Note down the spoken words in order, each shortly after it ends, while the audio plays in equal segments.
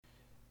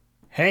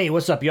Hey,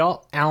 what's up,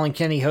 y'all? Alan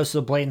Kenny, host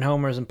of the Blatant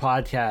Homers and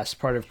podcast,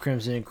 part of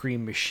Crimson and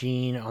Cream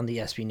Machine on the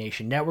SB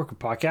Nation network of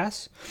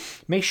podcasts.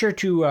 Make sure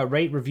to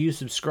rate, review,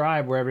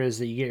 subscribe wherever it is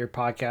that you get your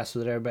podcast so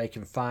that everybody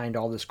can find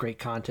all this great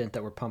content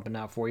that we're pumping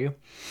out for you.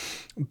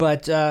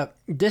 But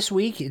this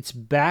week, it's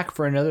back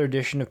for another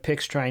edition of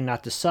Picks Trying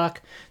Not to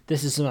Suck.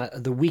 This is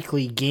the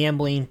weekly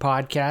gambling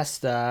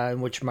podcast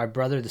in which my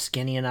brother, the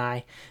Skinny, and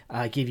I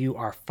give you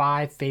our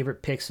 5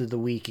 favorite picks of the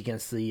week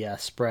against the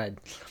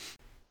spread.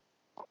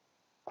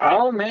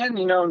 Oh man,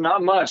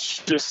 not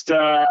much. Just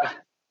having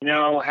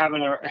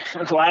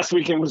last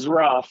weekend was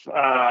rough.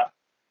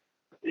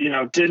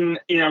 Didn't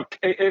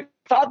it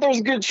thought there was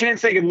a good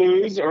chance they could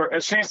lose, or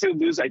a chance they would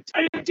lose. I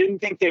didn't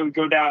think they would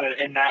go down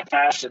in that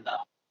fashion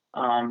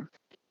though.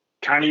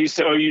 Kind of used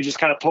to OU just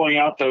kind of pulling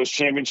out those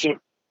championship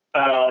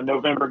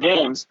November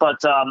games, but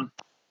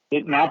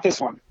not this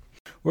one.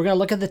 We're gonna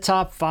look at the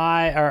top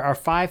 5, our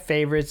 5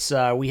 favorites.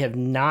 We have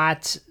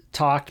not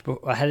talked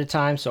ahead of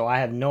time, so I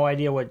have no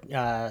idea what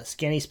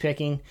Skinny's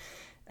picking.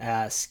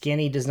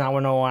 Skinny does not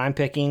know what I'm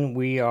picking.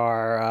 We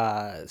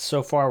are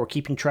so far we're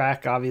keeping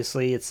track.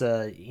 Obviously, it's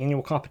a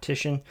annual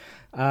competition.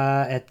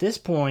 At this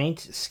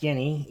point,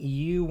 Skinny,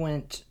 you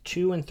went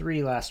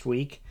 2-3 last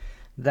week.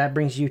 That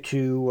brings you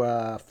to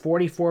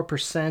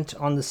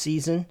 44% on the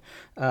season.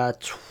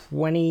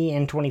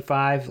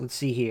 20-25. Let's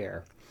see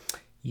here.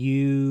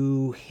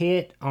 You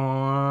hit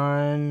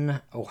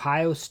on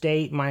Ohio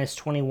State minus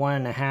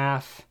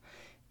 21.5.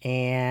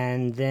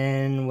 And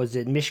then was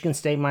it Michigan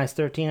State minus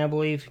 13, I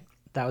believe?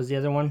 That was the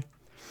other one.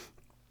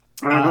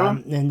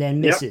 And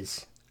then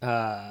misses.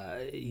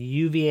 Yep.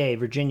 UVA,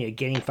 Virginia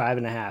getting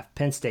 5.5.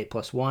 Penn State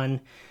 +1.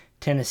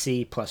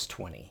 Tennessee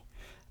 +20.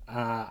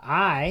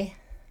 I,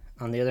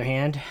 on the other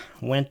hand,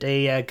 went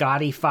a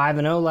gaudy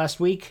 5-0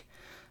 last week.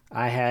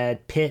 I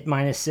had Pitt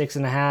minus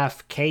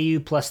 6.5. KU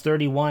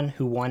 +31,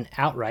 who won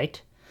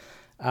outright.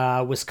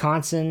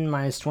 Wisconsin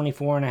minus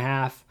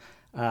 24.5.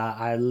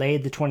 I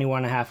laid the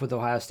 21.5 with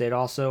Ohio State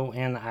also,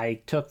 and I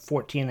took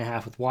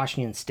 14.5 with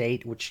Washington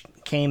State, which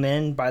came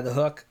in by the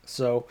hook.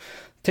 So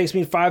it takes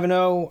me to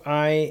 5-0.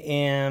 I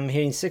am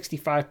hitting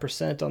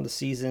 65% on the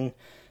season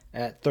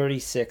at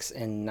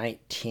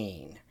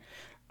 36-19.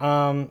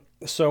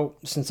 So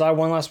since I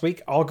won last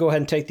week, I'll go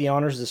ahead and take the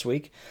honors this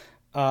week.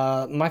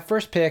 My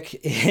first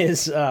pick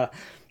is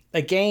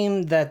a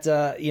game that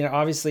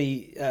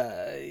obviously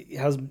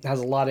has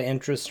a lot of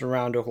interest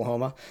around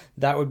Oklahoma.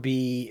 That would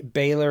be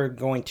Baylor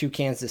going to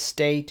Kansas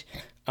State.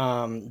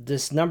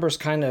 This number's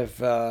kind of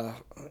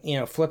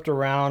flipped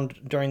around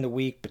during the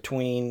week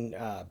between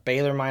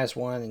Baylor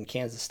 -1 and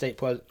Kansas State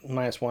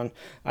 -1.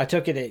 I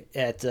took it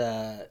at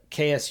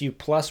KSU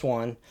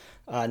 +1.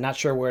 Not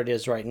sure where it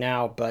is right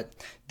now, but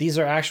these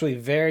are actually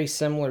very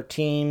similar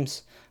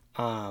teams.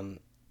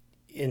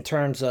 In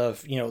terms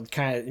of,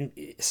 kind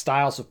of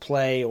styles of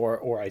play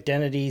or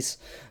identities.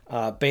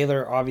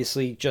 Baylor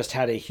obviously just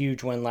had a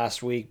huge win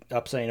last week,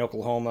 upsetting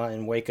Oklahoma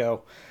in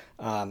Waco.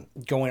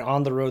 Going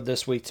on the road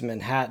this week to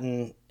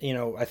Manhattan,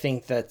 I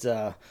think that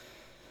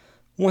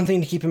one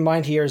thing to keep in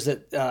mind here is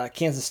that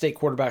Kansas State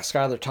quarterback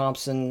Skylar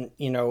Thompson,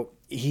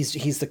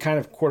 he's the kind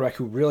of quarterback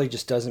who really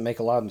just doesn't make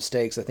a lot of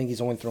mistakes. I think he's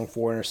only thrown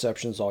 4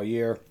 interceptions all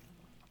year.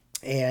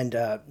 And,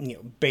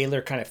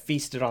 Baylor kind of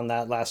feasted on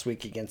that last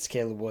week against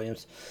Caleb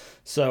Williams.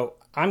 So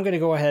I'm going to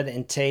go ahead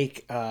and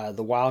take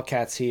the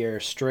Wildcats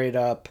here straight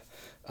up.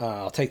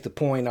 I'll take the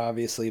point,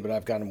 obviously, but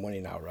I've got them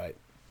winning outright.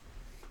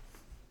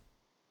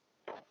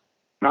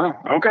 Oh,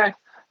 okay.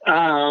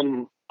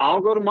 I'll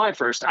go to my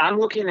first. I'm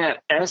looking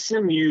at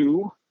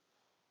SMU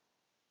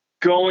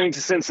going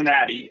to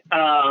Cincinnati.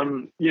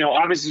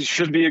 Obviously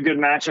should be a good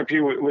matchup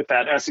here with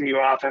that SMU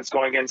offense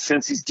going against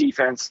Cincy's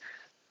defense.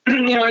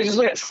 I just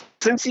look at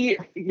Cincy,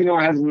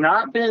 has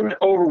not been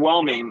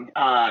overwhelming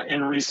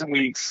in recent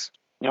weeks.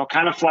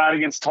 Kind of flat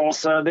against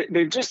Tulsa.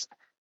 They've just,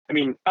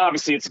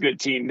 obviously it's a good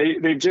team. They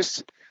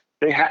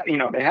haven't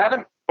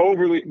been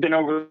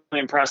overly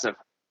impressive.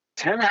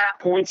 10.5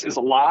 points is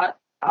a lot.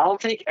 I'll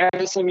take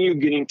SMU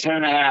getting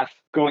 10.5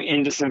 going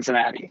into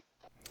Cincinnati.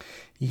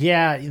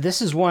 Yeah,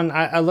 this is one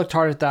I looked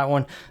hard at that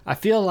one. I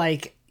feel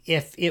like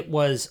if it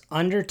was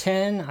under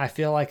 10, I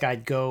feel like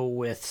I'd go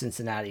with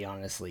Cincinnati,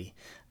 honestly.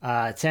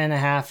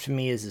 10.5 to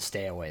me is a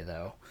stay away,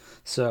 though.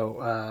 So,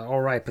 all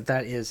right, but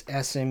that is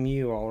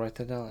SMU. I'll write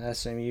that down.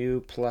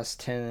 SMU plus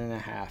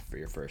 10.5 for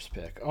your first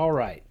pick. All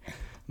right.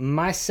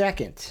 My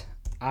second,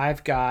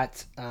 I've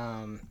got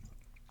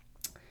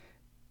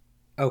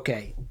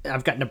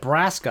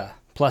Nebraska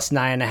plus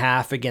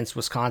 9.5 against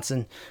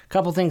Wisconsin. A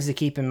couple things to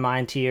keep in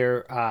mind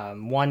here.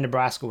 One,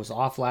 Nebraska was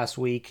off last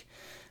week.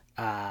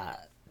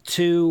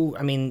 2,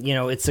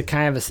 it's a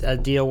kind of a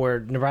deal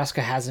where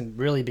Nebraska hasn't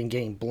really been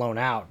getting blown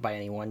out by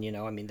anyone,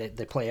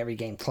 they play every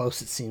game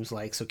close, it seems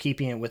like, so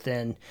keeping it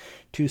within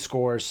 2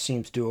 scores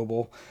seems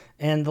doable.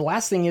 And the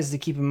last thing is to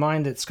keep in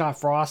mind that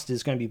Scott Frost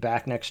is going to be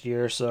back next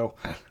year, so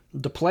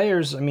the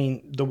players,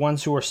 the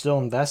ones who are still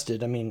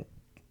invested,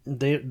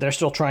 they're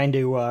still trying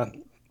to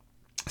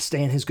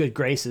stay in his good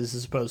graces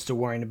as opposed to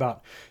worrying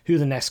about who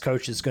the next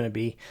coach is going to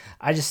be.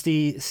 I just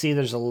see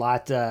there's a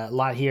lot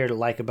here to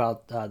like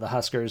about the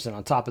Huskers, and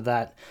on top of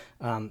that,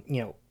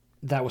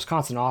 that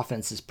Wisconsin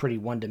offense is pretty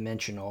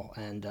one-dimensional,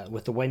 and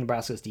with the way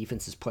Nebraska's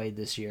defense has played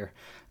this year,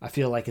 I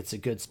feel like it's a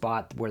good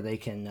spot where they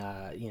can,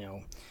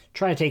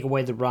 try to take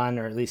away the run,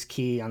 or at least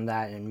key on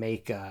that, and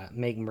make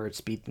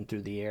Mertz beat them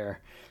through the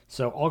air.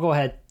 So I'll go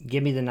ahead,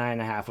 give me the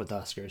 9.5 with the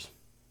Huskers.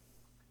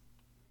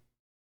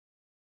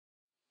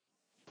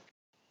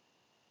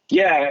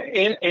 Yeah,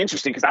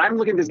 interesting, because I'm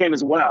looking at this game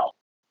as well.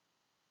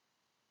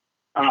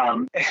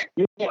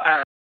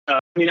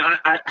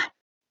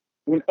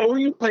 When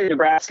OU played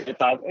Nebraska, I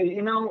thought,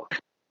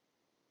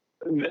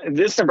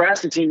 this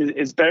Nebraska team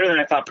is better than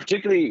I thought,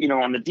 particularly,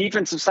 on the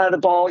defensive side of the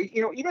ball,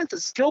 even at the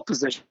skill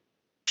position.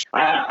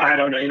 I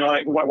don't know,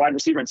 like wide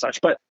receiver and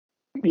such. But,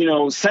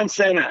 since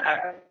then,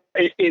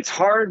 it's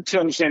hard to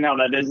understand how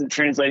that isn't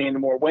translating into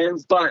more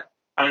wins. But,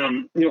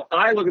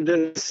 I look at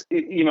this,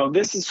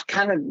 this is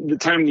kind of the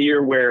time of the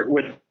year where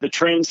the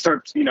trend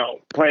starts,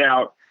 play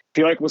out. I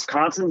feel like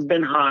Wisconsin's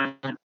been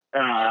hot.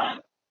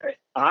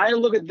 I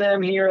look at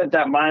them here at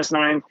that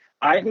 -9.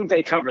 I think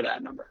they cover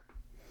that number.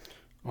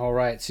 All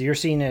right. So you're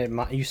seeing it.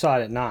 You saw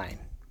it at 9.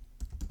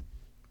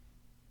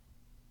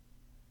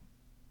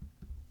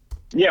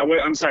 Yeah.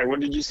 I'm sorry.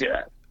 What did you see it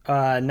at?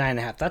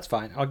 9.5. That's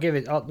fine. I'll give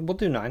it. We'll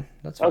do 9.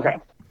 That's fine. Okay.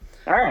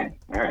 All right.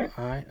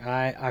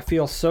 I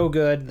feel so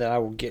good that I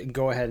will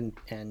go ahead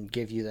and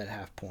give you that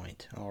half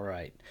point. All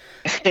right.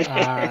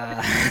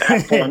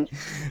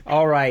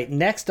 All right.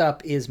 Next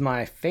up is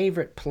my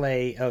favorite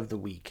play of the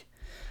week.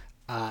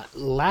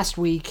 Last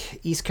week,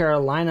 East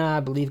Carolina, I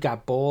believe,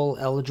 got bowl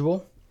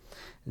eligible.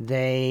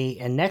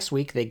 And next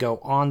week they go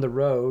on the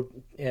road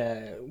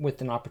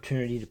with an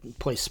opportunity to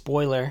play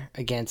spoiler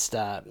against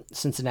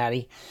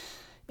Cincinnati.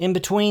 In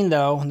between,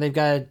 though, they've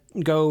got to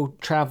go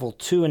travel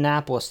to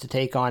Annapolis to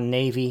take on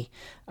Navy,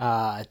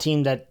 a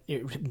team that,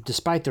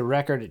 despite the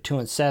record at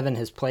 2-7,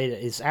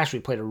 has actually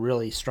played a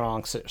really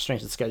strong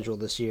strength of schedule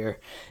this year.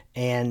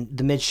 And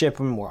the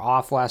midshipmen were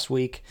off last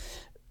week.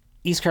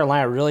 East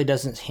Carolina really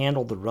doesn't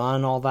handle the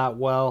run all that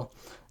well.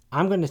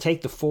 I'm going to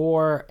take the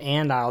 4,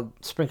 and I'll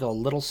sprinkle a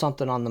little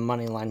something on the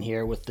money line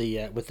here with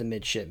the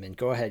midshipmen.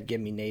 Go ahead,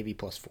 give me Navy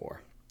 +4.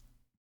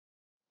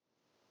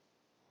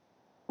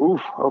 Ooh,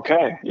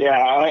 okay. Yeah,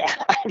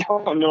 I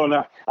don't know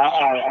enough.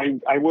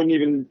 I wouldn't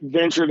even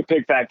venture to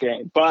pick that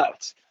game,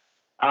 but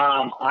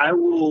I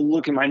will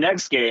look at my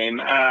next game.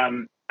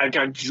 I've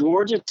got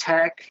Georgia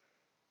Tech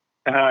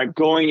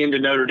going into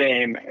Notre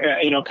Dame.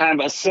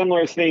 Kind of a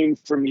similar thing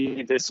for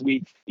me this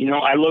week.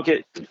 I look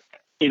at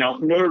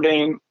Notre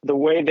Dame, the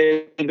way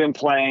they've been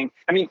playing.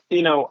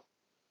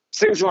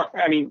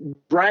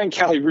 Brian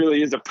Kelly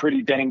really is a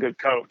pretty dang good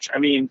coach.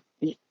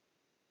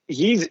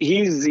 He's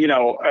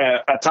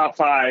a top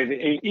 5,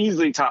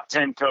 easily top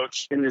 10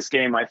 coach in this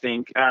game, I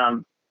think.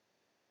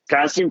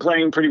 Guys seem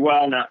playing pretty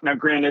well. Now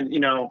granted,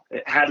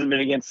 it hasn't been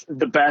against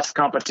the best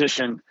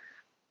competition.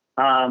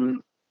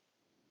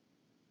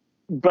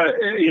 But,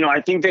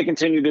 I think they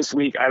continue this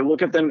week. I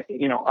look at them,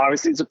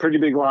 obviously it's a pretty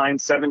big line,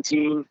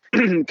 17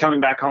 coming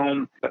back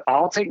home. But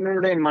I'll take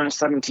Notre Dame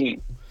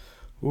 -17.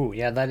 Ooh,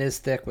 yeah, that is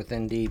thick with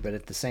ND. But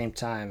at the same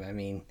time,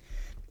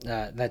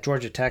 that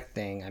Georgia Tech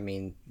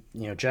thing,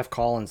 Jeff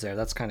Collins there,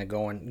 that's kind of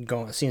going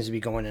seems to be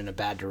going in a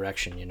bad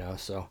direction,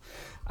 So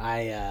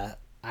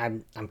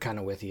I'm kind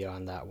of with you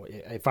on that.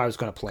 If I was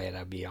going to play it,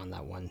 I'd be on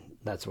that one.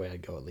 That's the way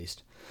I'd go at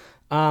least.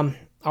 All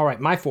right,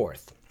 my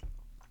 4th.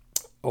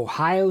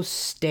 Ohio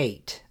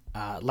State.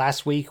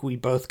 Last week we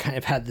both kind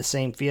of had the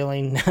same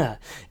feeling.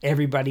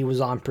 Everybody was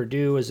on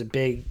Purdue as a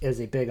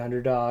big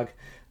underdog.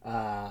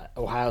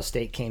 Ohio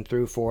State came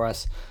through for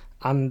us.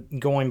 I'm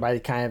going by the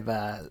kind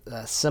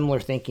of similar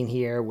thinking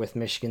here with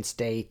Michigan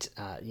State.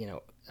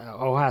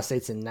 Ohio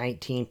State's a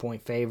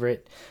 19-point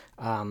favorite.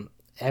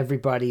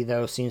 Everybody,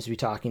 though, seems to be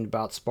talking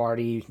about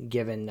Sparty,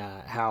 given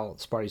how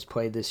Sparty's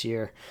played this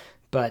year.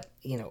 But,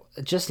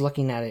 just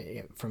looking at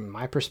it from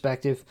my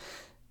perspective,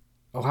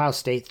 Ohio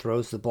State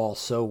throws the ball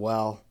so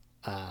well.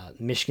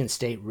 Michigan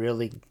State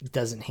really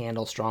doesn't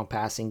handle strong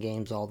passing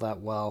games all that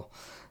well.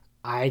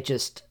 I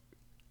just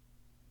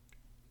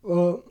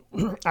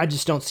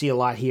don't see a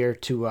lot here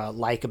to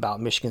like about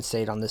Michigan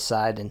State on this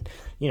side. And,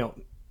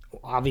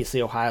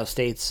 obviously Ohio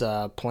State's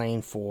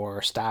playing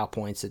for style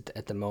points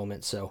at the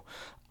moment. So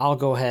I'll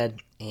go ahead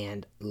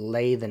and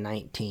lay the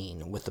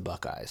 19 with the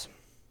Buckeyes.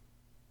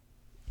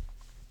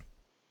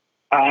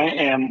 I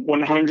am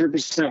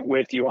 100%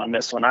 with you on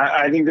this one.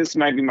 I think this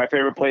might be my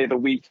favorite play of the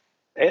week.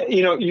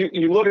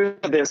 You look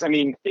at this.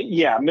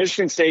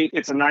 Michigan State,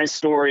 it's a nice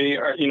story.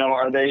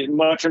 Are they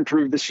much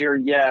improved this year?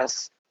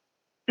 Yes.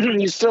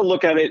 You still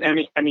look at it.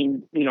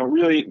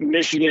 Really,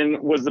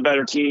 Michigan was the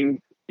better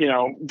team,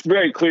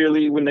 very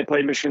clearly when they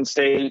played Michigan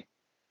State.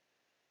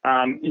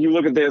 You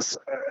look at this,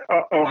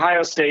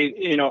 Ohio State,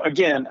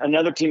 again,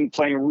 another team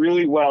playing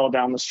really well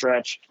down the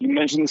stretch. You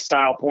mentioned the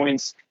style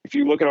points. If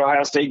you look at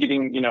Ohio State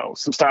getting,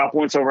 some style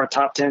points over a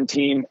top 10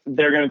 team,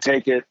 they're going to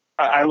take it.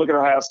 I look at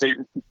Ohio State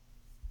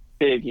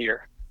big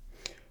here.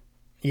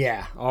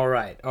 Yeah. All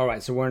right. All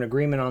right. So we're in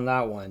agreement on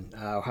that one.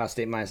 Ohio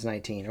State minus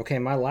 19. Okay.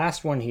 My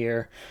last one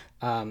here.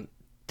 Um,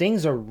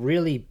 things are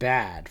really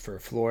bad for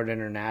Florida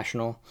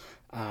International.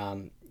 They're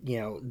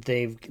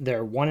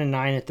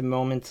 1-9 at the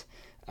moment.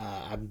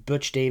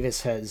 Butch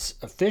Davis has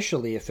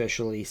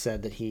officially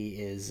said that he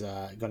is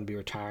going to be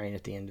retiring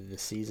at the end of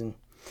this season.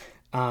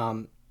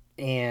 Um,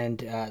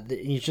 and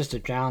He's just a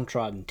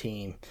downtrodden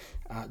team.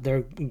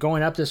 They're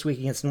going up this week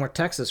against North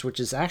Texas, which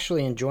is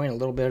actually enjoying a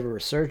little bit of a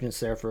resurgence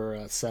there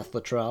for Seth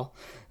Luttrell.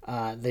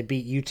 They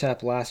beat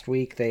UTEP last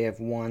week. They have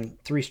won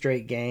 3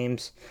 straight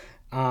games.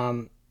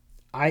 Um,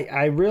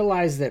 I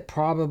realize that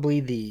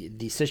probably the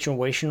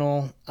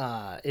situational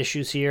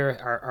issues here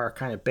are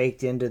kind of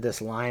baked into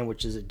this line,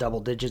 which is at double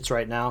digits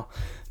right now.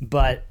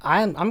 But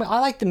I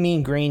like the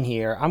mean green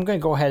here. I'm going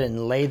to go ahead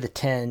and lay the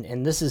 10,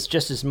 and this is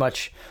just as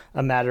much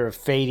a matter of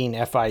fading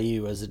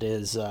FIU as it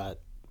is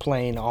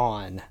playing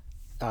on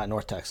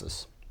North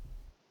Texas.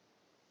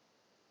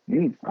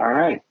 All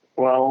right.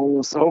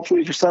 Well, so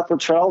hopefully for Seth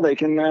Luttrell, they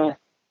can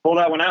pull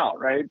that one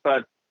out, right?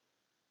 But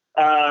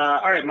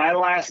all right, my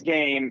last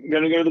game,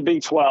 going to go to the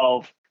Big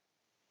 12.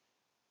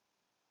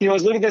 I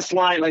was looking at this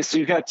line, like, so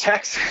you've got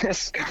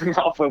Texas coming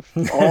off of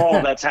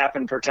all that's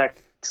happened for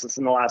Texas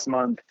in the last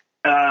month,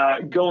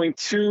 going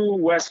to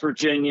West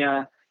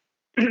Virginia.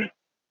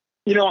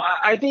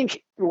 I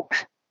think,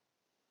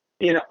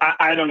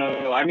 I don't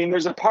know. I mean,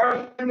 there's a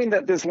part of me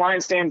that this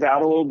line stands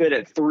out a little bit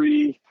at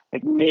 3.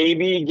 Like,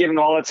 maybe given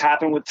all that's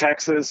happened with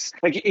Texas,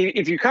 like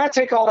if you kind of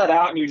take all that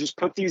out and you just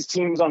put these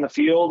teams on the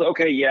field,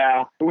 okay,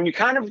 yeah. But when you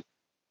kind of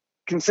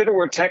consider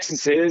where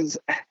Texas is,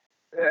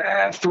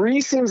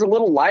 3 seems a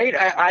little light.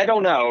 I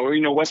don't know.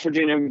 West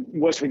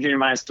Virginia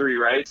minus 3,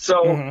 right?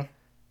 So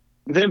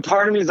Then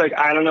part of me is like,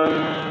 I don't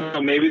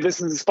know. Maybe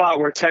this is the spot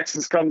where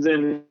Texas comes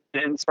in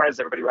and surprises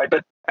everybody, right?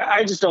 But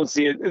I just don't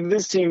see it.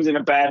 This team's in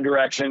a bad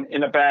direction,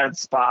 in a bad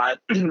spot,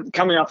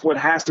 coming off what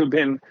has to have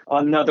been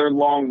another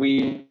long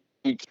week.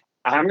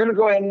 I'm going to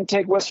go ahead and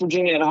take West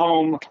Virginia at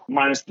home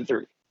minus the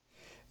 3.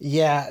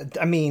 Yeah,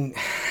 I mean,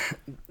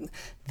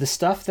 the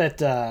stuff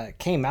that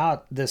came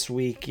out this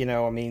week,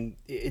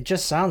 it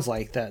just sounds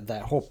like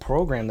that whole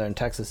program there in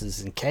Texas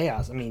is in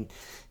chaos. I mean,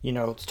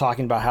 it's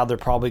talking about how they're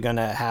probably going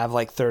to have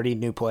like 30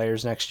 new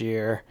players next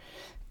year.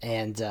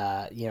 And,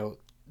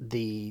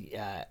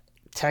 the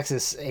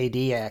Texas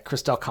AD,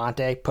 Chris Del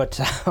Conte, puts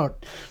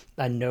out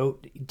a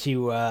note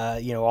to,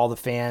 all the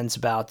fans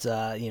about,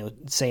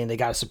 saying they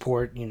got to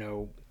support,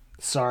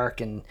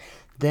 Sark. And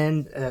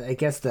then I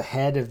guess the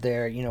head of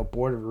their,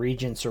 board of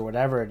regents or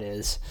whatever it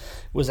is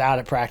was out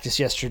at practice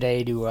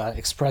yesterday to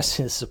express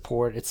his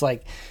support. It's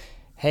like,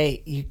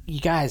 hey, you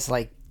guys,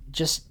 like,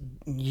 just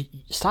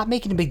stop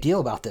making a big deal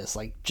about this.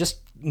 Like,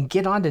 just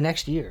get on to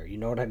next year. You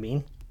know what I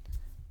mean?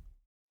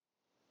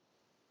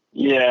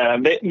 Yeah,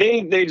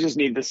 they just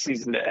need this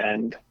season to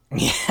end.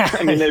 Yeah,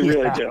 I mean, they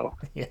really do.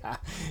 Yeah,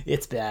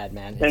 it's bad,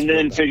 man. And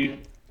then figure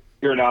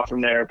it out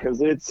from there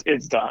because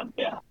it's done.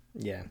 Yeah.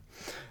 Yeah.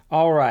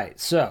 All right.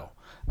 So,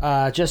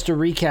 just to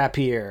recap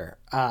here,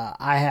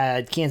 I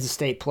had Kansas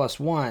State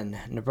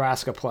 +1,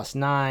 Nebraska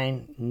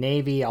 +9,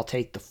 Navy, I'll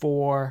take the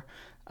 4,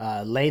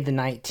 lay the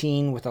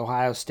 19 with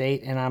Ohio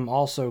State, and I'm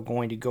also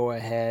going to go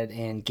ahead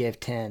and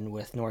give 10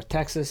 with North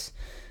Texas.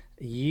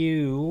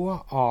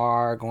 You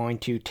are going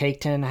to take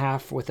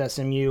 10.5 with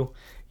SMU.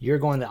 You're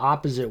going the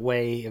opposite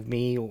way of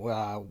me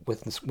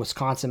with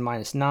Wisconsin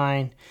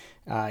 -9.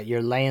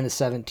 You're laying the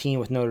 17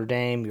 with Notre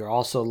Dame. You're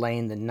also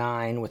laying the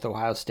 9 with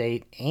Ohio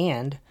State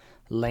and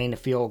laying a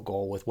field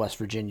goal with West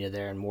Virginia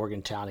there in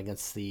Morgantown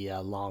against the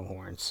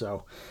Longhorns.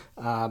 So,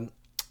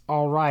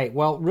 all right.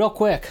 Well, real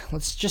quick,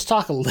 let's just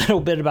talk a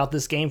little bit about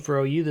this game for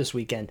OU this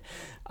weekend.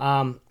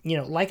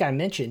 Like I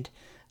mentioned,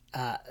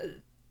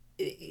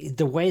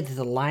 the way that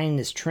the line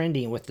is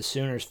trending with the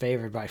Sooners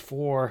favored by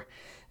 4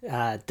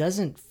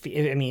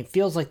 it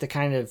feels like the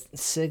kind of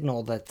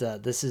signal that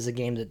this is a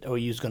game that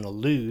OU is going to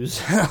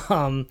lose.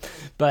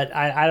 But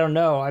I don't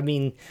know. I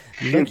mean,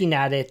 looking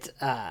at it,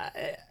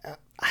 I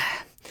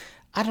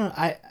don't.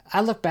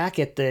 I look back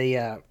at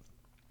the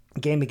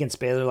game against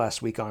Baylor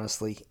last week,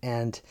 honestly,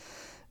 and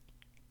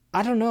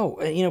I don't know.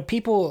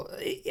 People.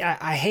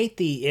 I hate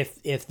the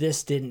if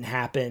this didn't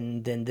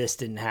happen, then this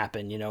didn't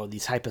happen.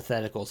 These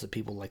hypotheticals that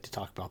people like to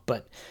talk about,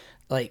 but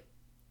like,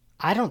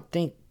 I don't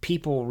think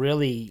people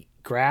really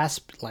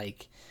grasp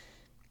like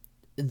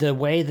the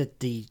way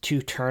that the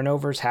 2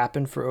 turnovers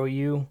happened for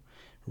OU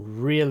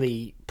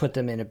really put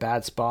them in a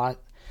bad spot.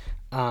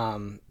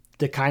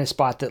 The kind of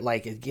spot that,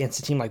 like, against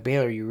a team like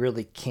Baylor, you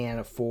really can't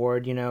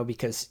afford,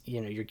 because,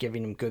 you're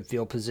giving them good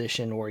field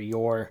position or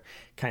you're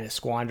kind of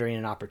squandering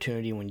an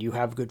opportunity when you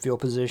have good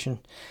field position.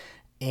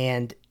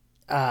 And,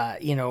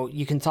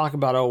 you can talk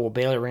about,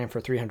 Baylor ran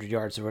for 300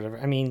 yards or whatever.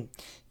 I mean,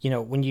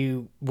 when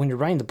you're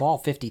running the ball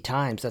 50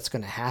 times, that's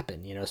going to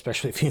happen,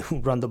 especially if you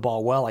run the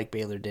ball well like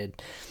Baylor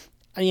did.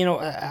 I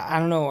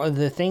don't know.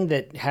 The thing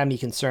that had me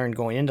concerned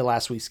going into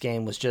last week's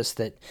game was just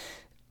that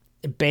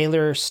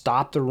Baylor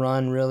stopped the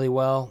run really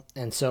well,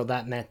 and so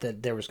that meant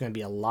that there was going to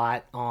be a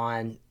lot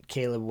on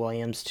Caleb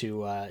Williams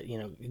to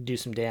do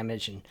some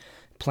damage, and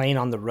playing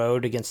on the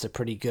road against a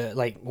pretty good,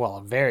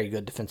 a very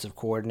good defensive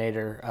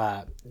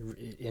coordinator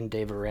in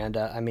Dave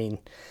Aranda. I mean,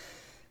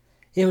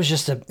 it was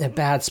just a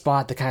bad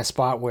spot, the kind of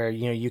spot where,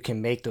 you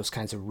can make those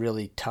kinds of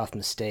really tough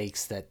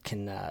mistakes that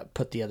can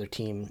put the other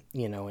team,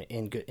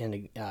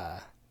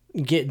 that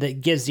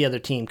gives the other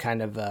team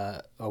kind of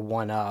a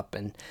one up.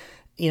 And,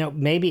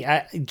 maybe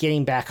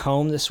getting back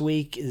home this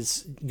week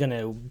is going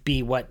to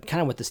be what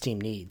this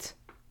team needs.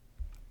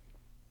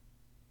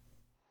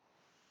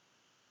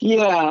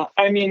 Yeah,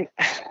 I mean,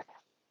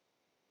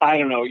 I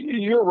don't know.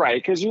 You're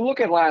right, because you look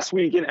at last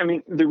week, and I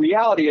mean, the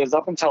reality is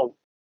up until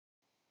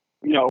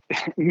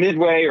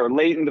midway or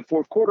late in the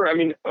fourth quarter, I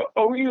mean,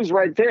 OU is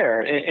right there,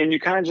 and you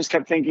kind of just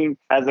kept thinking,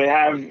 as they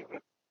have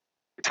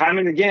time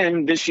and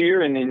again this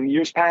year and in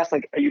years past,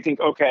 like you think,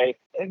 okay,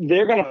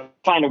 they're going to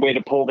find a way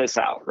to pull this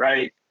out,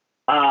 right?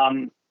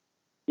 And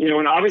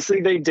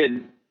obviously they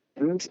didn't.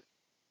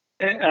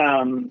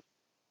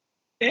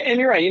 And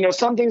you're right.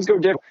 Some things go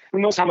different. Who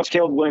knows how much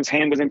Caleb Williams'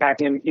 hand was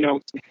impacting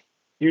him?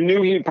 You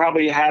knew he'd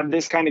probably have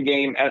this kind of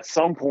game at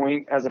some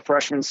point as a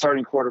freshman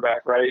starting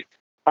quarterback, right?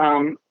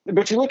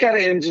 But you look at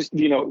it and just,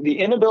 the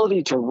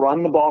inability to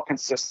run the ball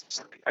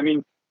consistently. I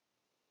mean,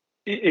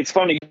 it's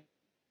funny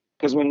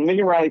because when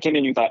Lincoln Riley came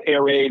in, you thought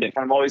air raid and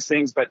kind of all these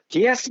things, but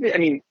he has to be, I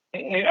mean,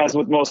 as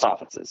with most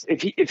offenses,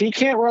 if he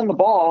can't run the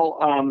ball,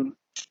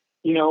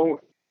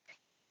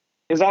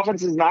 his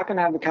offense is not going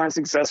to have the kind of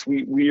success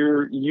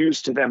we're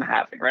used to them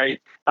having,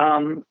 right?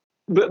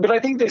 But I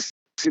think this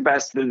is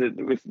best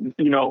with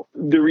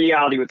the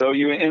reality with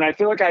OU, and I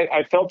feel like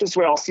I felt this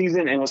way all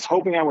season and was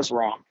hoping I was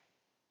wrong.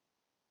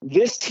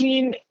 This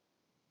team,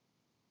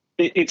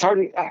 it's hard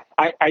to,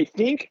 I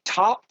think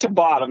top to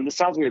bottom, this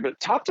sounds weird, but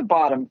top to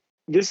bottom,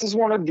 this is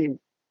one of the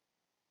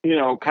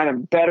kind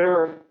of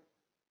better,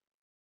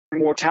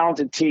 more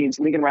talented teams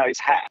Lincoln Riley's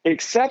had,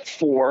 except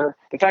for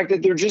the fact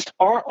that there just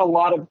aren't a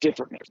lot of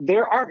different players.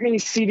 There aren't many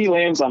CeeDee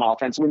Lambs on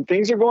offense. When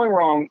things are going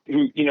wrong,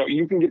 who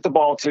you can get the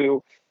ball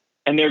to,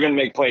 and they're going to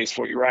make plays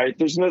for you, right?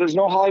 There's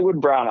no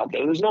Hollywood Brown out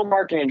there. There's no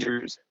Mark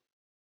Andrews.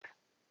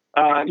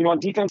 On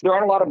defense, there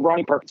aren't a lot of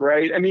Ronnie Perkins,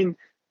 right? I mean,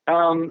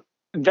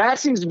 that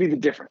seems to be the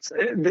difference.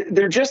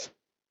 There just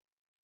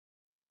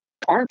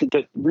aren't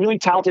the really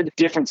talented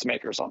difference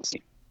makers on the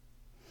team.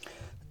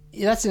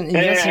 Yeah,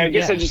 I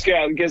guess I just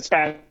gets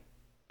back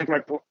to my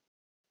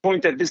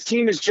point that this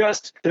team is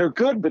just, they're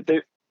good, but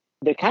they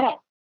are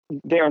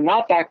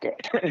not that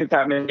good, if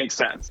that makes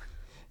sense.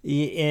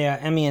 Yeah,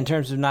 I mean, in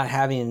terms of not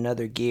having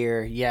another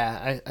gear,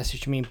 yeah, I see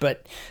what you mean.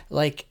 But,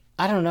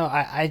 I don't know.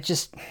 I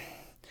just,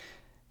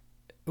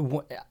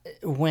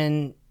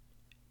 when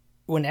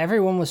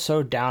everyone was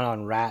so down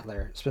on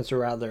Rattler, Spencer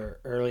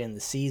Rattler, early in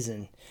the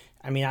season,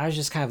 I mean, I was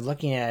just kind of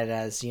looking at it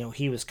as,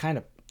 he was kind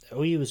of,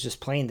 OU was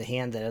just playing the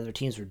hand that other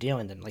teams were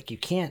dealing them. Like, you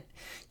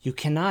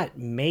cannot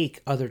make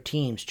other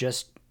teams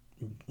just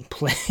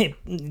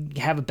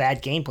have a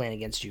bad game plan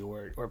against you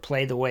or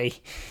play the way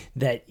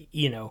that,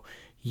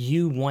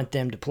 you want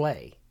them to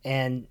play.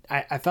 And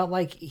I felt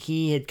like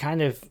he had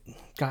kind of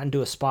gotten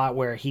to a spot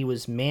where he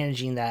was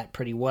managing that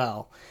pretty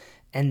well.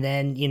 And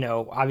then,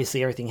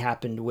 obviously everything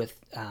happened with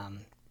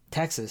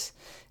Texas.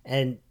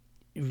 And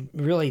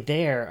really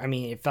there, I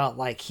mean, it felt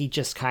like he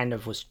just kind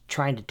of was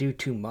trying to do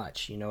too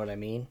much. You know what I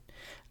mean?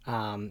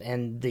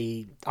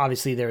 And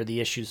obviously there are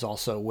the issues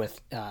also with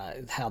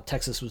how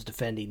Texas was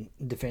defending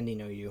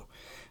OU.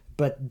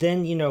 But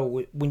then,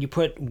 when you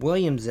put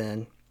Williams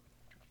in,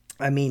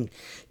 I mean,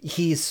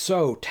 he's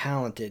so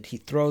talented. He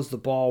throws the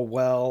ball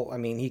well. I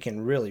mean, he can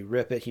really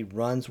rip it. He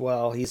runs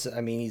well. He's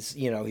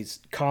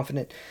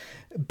confident.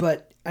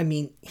 But I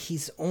mean,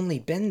 he's only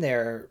been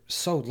there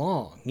so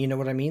long. You know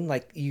what I mean?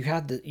 Like, you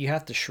have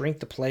to shrink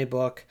the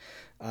playbook.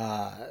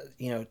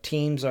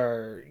 Teams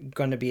are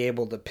going to be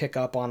able to pick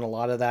up on a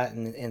lot of that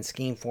and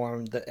scheme for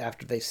him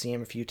after they see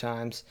him a few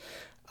times.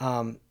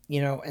 And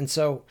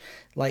so,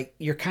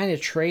 you're kind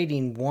of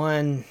trading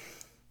one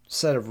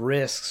set of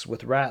risks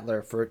with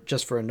Rattler for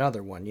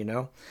another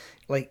one,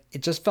 Like,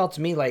 it just felt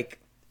to me like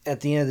at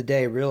the end of the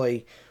day,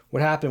 really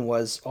what happened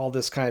was all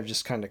this it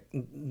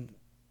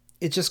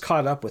just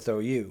caught up with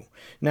OU.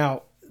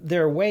 Now,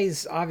 there are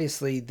ways,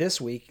 obviously, this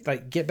week,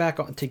 get back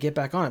on it,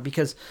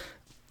 because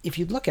if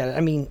you look at it,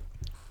 I mean,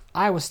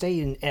 Iowa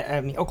State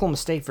and Oklahoma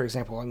State, for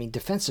example, I mean,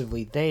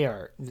 defensively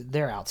they're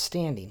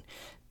outstanding.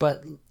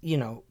 But,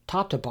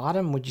 top to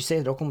bottom, would you say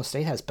that Oklahoma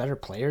State has better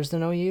players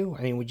than OU?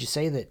 I mean, would you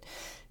say that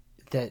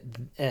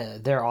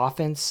their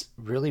offense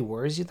really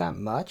worries you that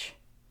much?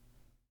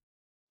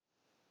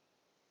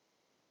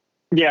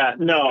 Yeah,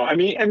 no, I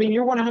mean,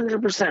 you're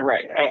 100%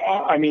 right.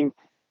 I mean,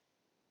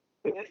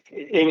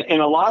 in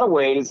a lot of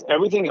ways,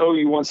 everything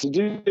OU wants to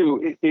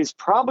do is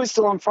probably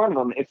still in front of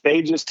them if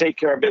they just take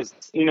care of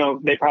business.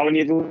 They probably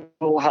need a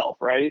little help,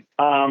 right?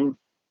 But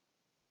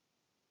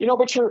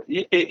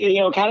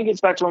it kind of gets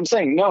back to what I'm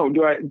saying. No,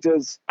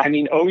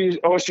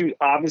 OSU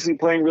obviously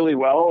playing really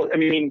well. I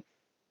mean,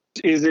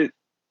 is it,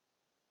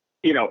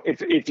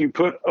 if you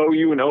put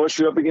OU and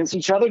OSU up against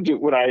each other, do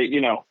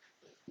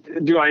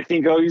I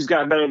think OU's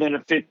got better than a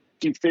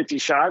 50-50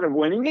 shot of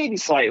winning? Maybe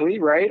slightly,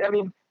 right? I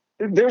mean,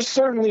 there's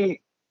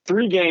certainly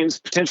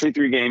potentially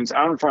three games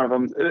out in front of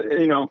them.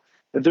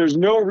 That there's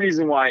no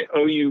reason why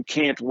OU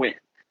can't win.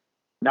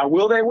 Now,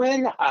 will they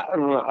win?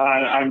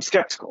 I'm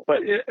skeptical,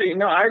 but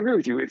I agree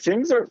with you.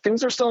 Things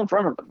are still in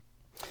front of them.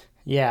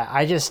 Yeah,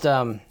 I just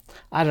I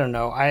don't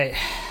know.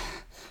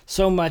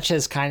 So much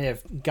has kind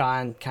of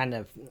gone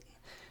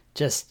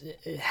just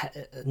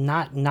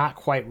not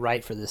quite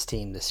right for this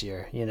team this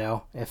year,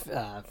 if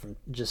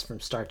from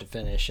start to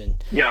finish.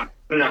 And yeah,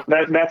 no,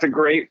 that's a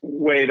great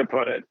way to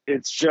put it.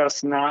 It's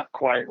just not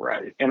quite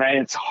right, and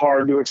it's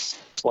hard to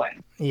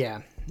explain.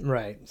 Yeah,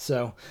 right.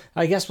 So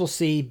I guess we'll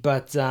see.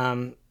 But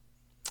do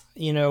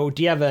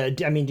you have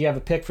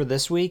a pick for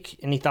this week?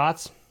 Any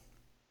thoughts?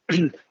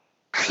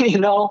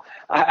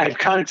 I've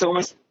kind of told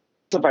myself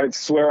I'd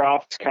swear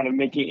off to kind of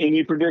making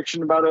any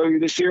prediction about OU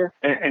this year,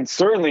 and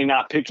certainly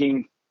not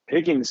picking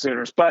the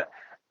Sooners. But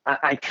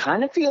I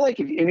kind of feel like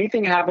if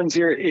anything happens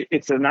here,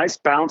 it's a nice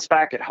bounce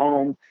back at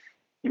home.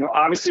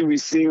 Obviously we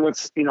see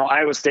what's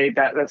Iowa State,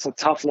 that's a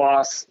tough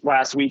loss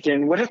last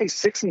weekend. What are they,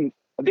 6-4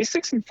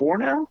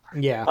 now?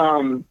 Yeah.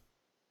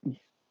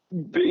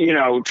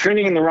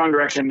 Trending in the wrong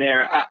direction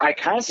there. I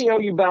kind of see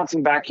OU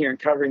bouncing back here and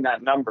covering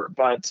that number,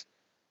 but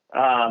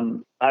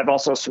I've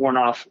also sworn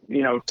off,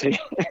 taking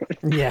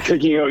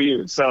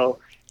OU. So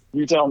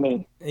you tell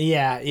me.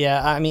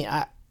 Yeah. I mean,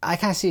 I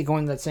kind of see it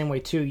going that same way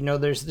too.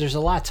 There's a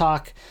lot of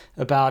talk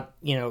about,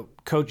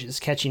 coaches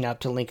catching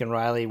up to Lincoln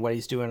Riley, what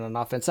he's doing on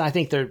offense. I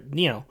think there,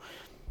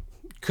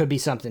 could be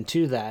something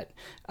to that.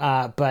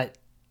 But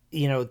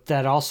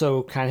that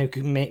also kind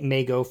of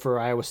may go for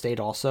Iowa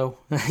State also,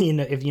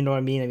 if you know what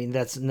I mean. I mean,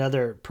 that's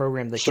another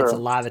program that gets a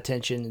lot of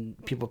attention,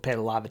 and people pay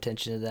a lot of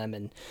attention to them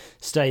and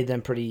study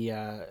them pretty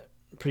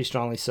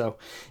strongly. So,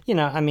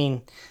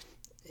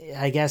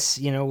 I guess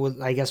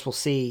we'll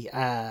see.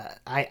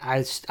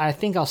 I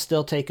think I'll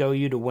still take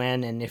OU to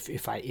win, and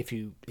if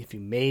you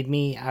made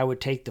me, I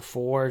would take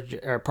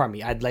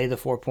I'd lay the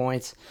 4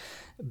 points,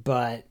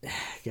 but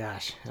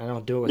gosh, I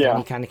don't do it with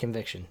any kind of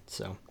conviction.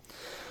 So,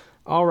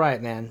 all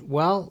right, man.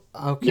 Well,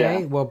 okay.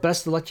 Yeah. Well,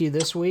 best of luck to you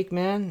this week,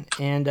 man,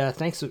 and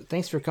thanks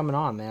for coming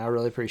on, man. I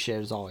really appreciate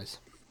it as always.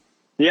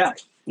 Yeah.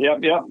 Yep.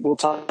 We'll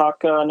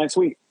talk next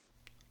week.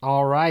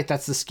 All right,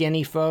 that's the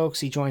Skinny, folks.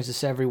 He joins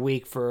us every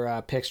week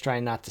for Picks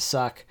Trying Not to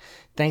Suck.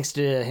 Thanks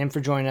to him for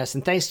joining us,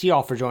 and thanks to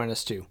y'all for joining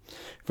us, too.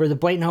 For the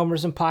Blatant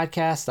Homerism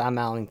Podcast, I'm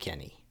Alan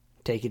Kenny.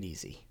 Take it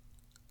easy.